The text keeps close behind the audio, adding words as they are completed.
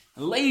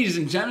Ladies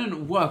and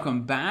gentlemen,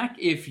 welcome back.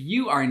 If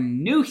you are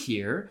new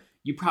here,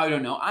 you probably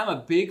don't know, I'm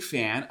a big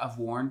fan of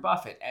Warren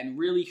Buffett, and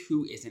really,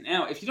 who isn't?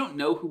 Now, if you don't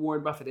know who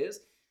Warren Buffett is,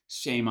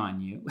 shame on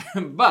you,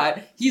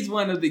 but he's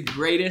one of the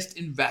greatest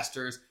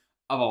investors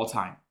of all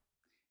time.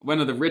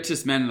 One of the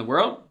richest men in the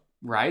world,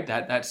 right?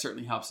 That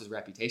certainly helps his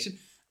reputation,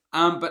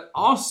 but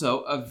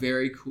also a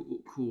very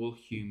cool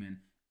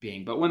human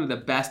being, but one of the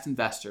best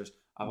investors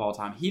of all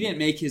time. He didn't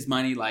make his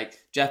money like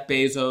Jeff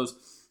Bezos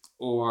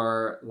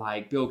or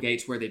like Bill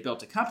Gates, where they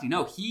built a company.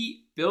 No,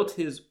 he built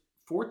his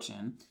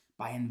fortune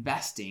by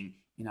investing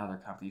in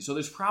other companies. So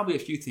there's probably a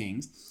few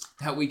things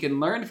that we can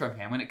learn from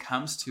him when it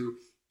comes to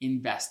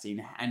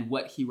investing and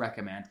what he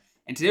recommends.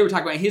 And today we're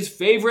talking about his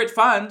favorite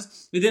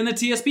funds within the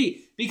TSP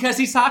because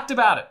he's talked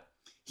about it.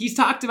 He's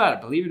talked about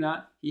it. Believe it or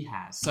not, he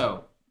has.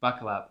 So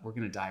buckle up. We're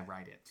going to dive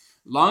right in.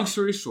 Long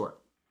story short,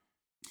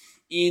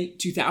 in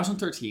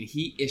 2013,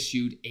 he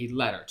issued a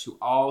letter to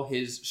all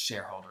his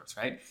shareholders,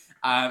 right?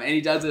 And he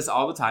does this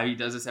all the time. He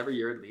does this every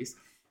year at least.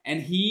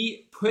 And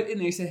he put in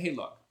there, he said, hey,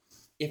 look,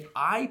 if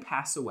I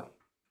pass away,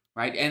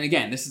 right? And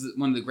again, this is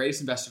one of the greatest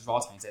investors of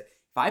all time. He said,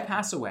 if I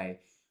pass away,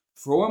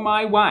 for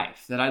my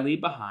wife that I leave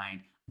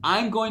behind,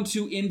 I'm going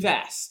to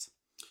invest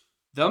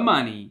the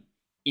money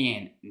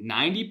in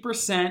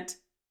 90%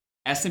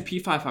 S&P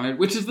 500,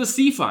 which is the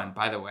C fund,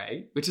 by the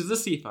way, which is the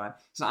C fund.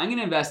 So I'm going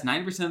to invest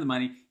 90% of the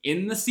money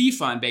in the C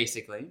fund,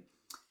 basically,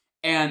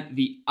 and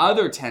the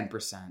other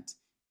 10%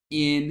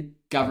 in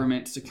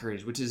government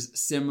securities, which is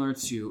similar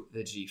to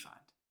the G fund.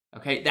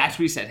 Okay, that's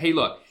what he said. Hey,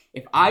 look,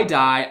 if I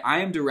die, I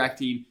am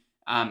directing.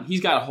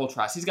 He's got a whole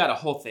trust. He's got a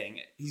whole thing.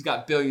 He's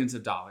got billions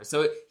of dollars.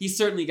 So he's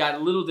certainly got a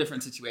little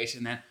different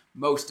situation than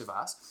most of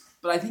us.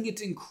 But I think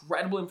it's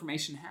incredible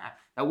information to have.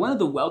 Now, one of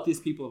the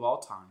wealthiest people of all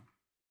time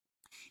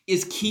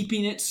is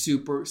keeping it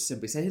super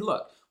simple. He said, hey,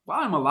 look,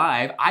 while I'm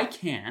alive, I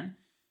can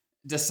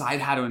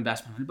decide how to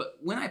invest my money. But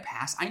when I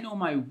pass, I know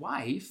my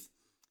wife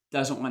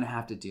doesn't want to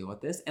have to deal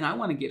with this, and I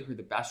want to get her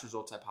the best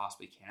results I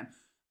possibly can.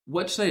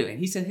 What should I do? And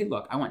he said, hey,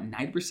 look, I want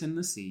 90% in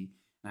the C,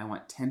 and I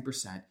want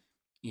 10%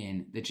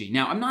 in the G.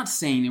 Now, I'm not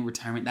saying in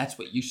retirement that's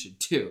what you should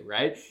do,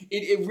 right?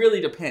 It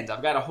really depends.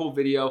 I've got a whole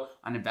video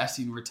on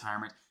investing in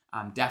retirement.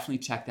 Definitely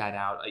check that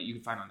out. You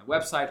can find it on the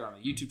website or on the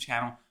YouTube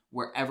channel,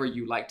 wherever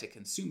you like to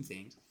consume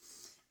things.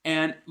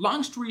 And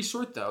long story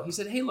short, though, he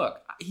said, hey,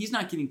 look, he's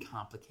not getting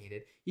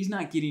complicated. He's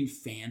not getting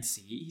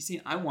fancy. He's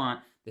saying, I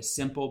want the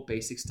simple,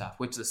 basic stuff,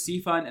 which the C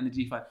fund and the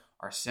G fund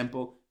are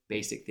simple,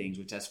 basic things,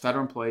 which as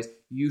federal employees,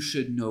 you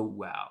should know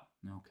well,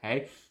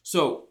 okay?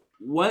 So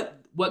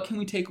what can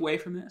we take away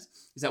from this?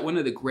 Is that one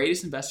of the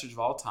greatest investors of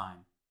all time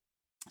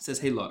says,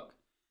 hey, look,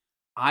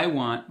 I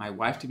want my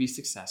wife to be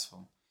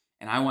successful,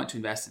 and I want to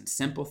invest in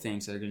simple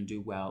things that are going to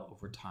do well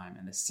over time.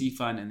 And the C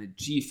fund and the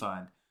G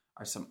fund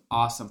are some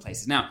awesome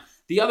places. Now,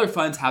 the other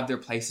funds have their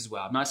place as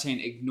well. I'm not saying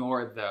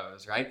ignore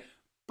those, right?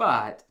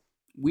 But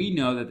we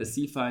know that the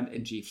C fund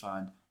and G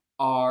fund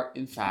are,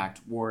 in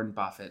fact, Warren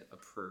Buffett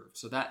approved.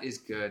 So that is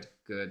good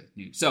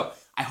news. So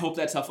I hope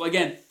that's helpful.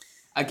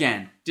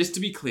 Again, just to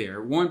be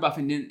clear, Warren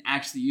Buffett didn't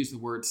actually use the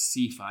word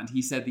C fund.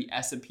 He said the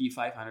S&P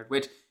 500,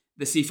 which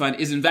the C fund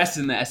is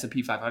invested in the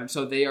S&P 500,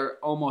 so they are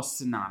almost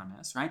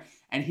synonymous, right?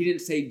 And he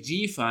didn't say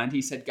G fund.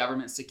 He said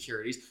government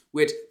securities,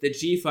 which the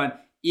G fund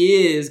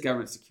is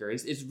government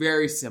securities. It's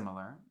very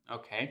similar,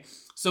 okay?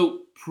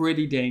 So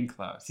pretty dang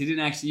close. He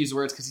didn't actually use the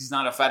words because he's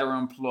not a federal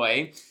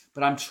employee,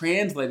 but I'm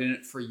translating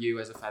it for you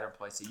as a federal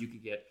employee so you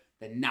can get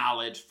the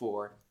knowledge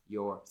for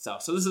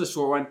yourself. So this is a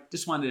short one.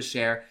 Just wanted to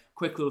share.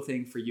 Quick little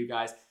thing for you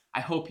guys.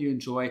 I hope you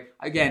enjoy.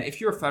 Again, if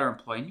you're a federal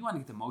employee and you want to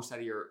get the most out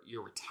of your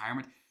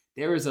retirement,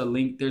 there is a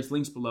link. There's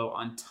links below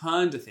on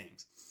tons of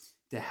things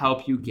to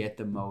help you get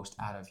the most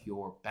out of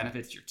your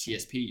benefits, your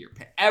TSP, your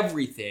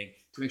everything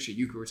to make sure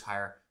you can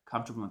retire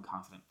comfortable and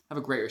confident. Have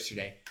a great rest of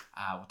your day.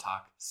 We'll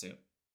talk soon.